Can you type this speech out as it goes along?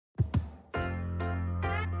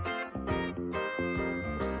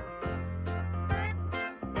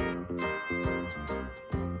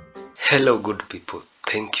Hello good people,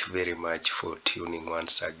 thank you very much for tuning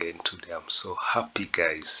once again today. I'm so happy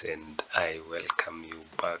guys, and I welcome you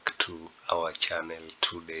back to our channel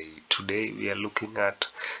today we are looking at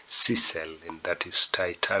Sissel, and that is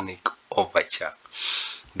Titanic Overture.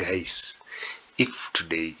 Guys, if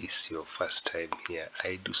today is your first time here,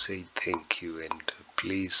 I do say thank you, and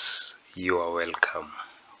please, you are welcome.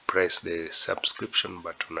 Press the subscription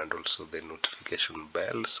button and also the notification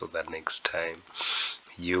bell so that next time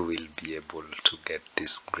you will be able to get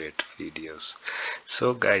these great videos.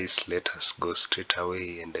 So guys, let us go straight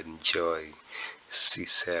away and enjoy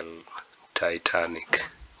Sissel Titanic.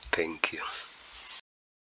 Thank you.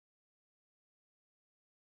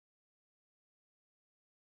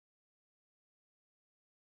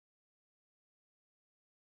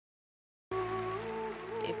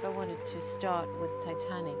 If I wanted to start with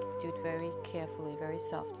Titanic, do it very carefully, very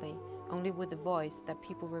softly, only with the voice that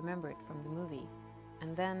people remember it from the movie.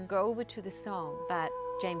 And then go over to the song that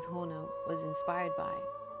James Horner was inspired by,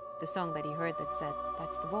 the song that he heard that said,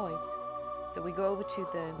 that's the voice. So we go over to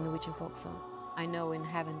the Norwegian folk song, I Know in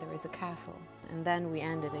Heaven There Is a Castle. And then we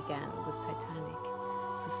end it again with Titanic.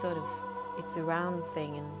 So sort of, it's a round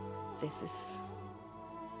thing, and this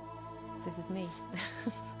is me.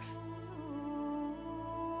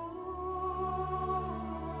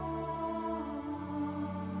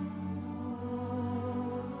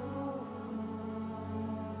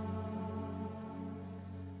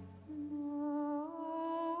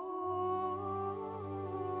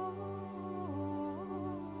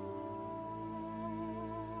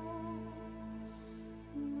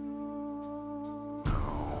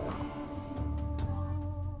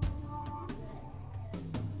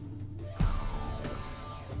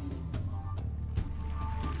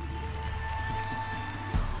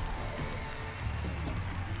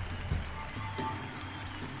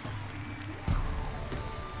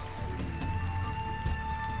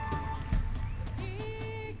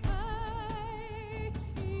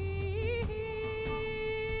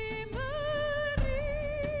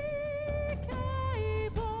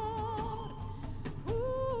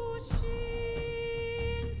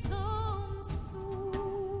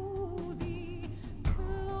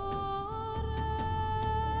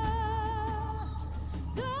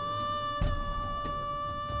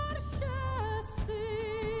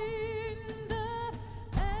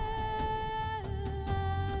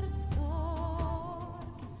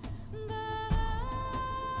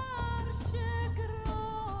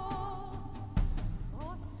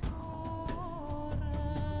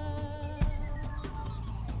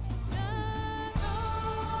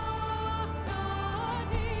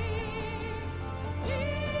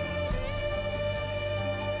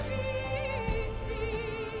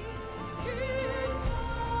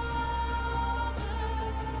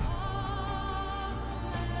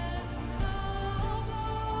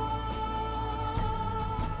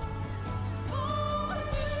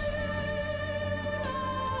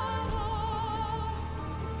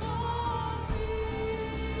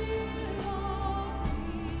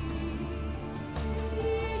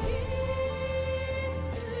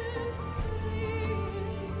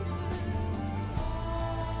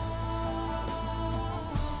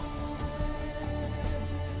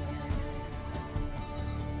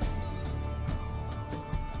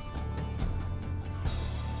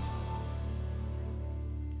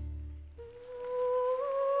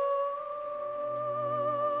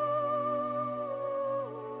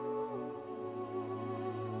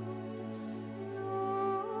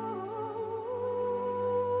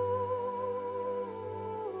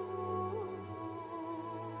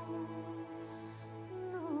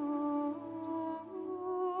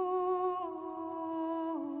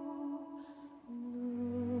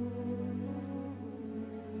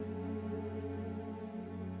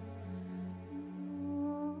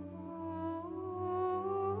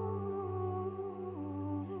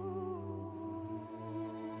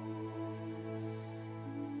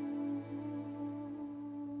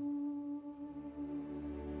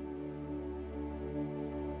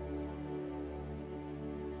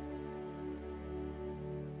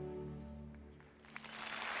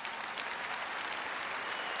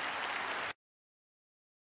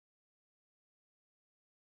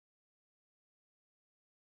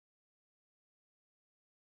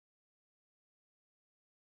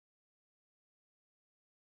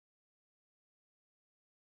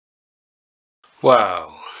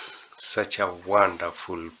 Wow, such a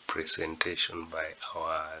wonderful presentation by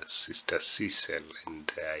our sister Sissel,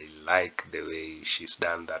 and I like the way she's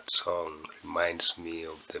done that song. Reminds me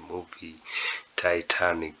of the movie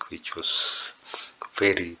Titanic, which was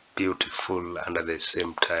very beautiful and at the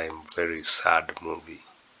same time very sad movie.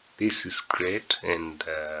 this is great, and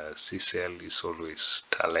Sissel is always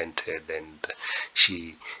talented, and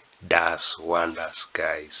she does wonders,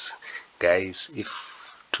 guys. If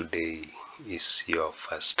today is your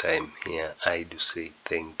first time here, I do say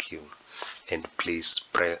thank you, and please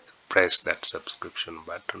press that subscription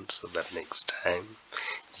button so that next time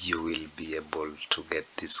you will be able to get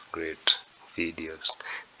these great videos.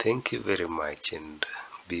 Thank you very much, and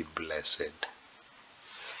be blessed.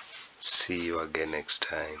 See you again next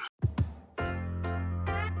time.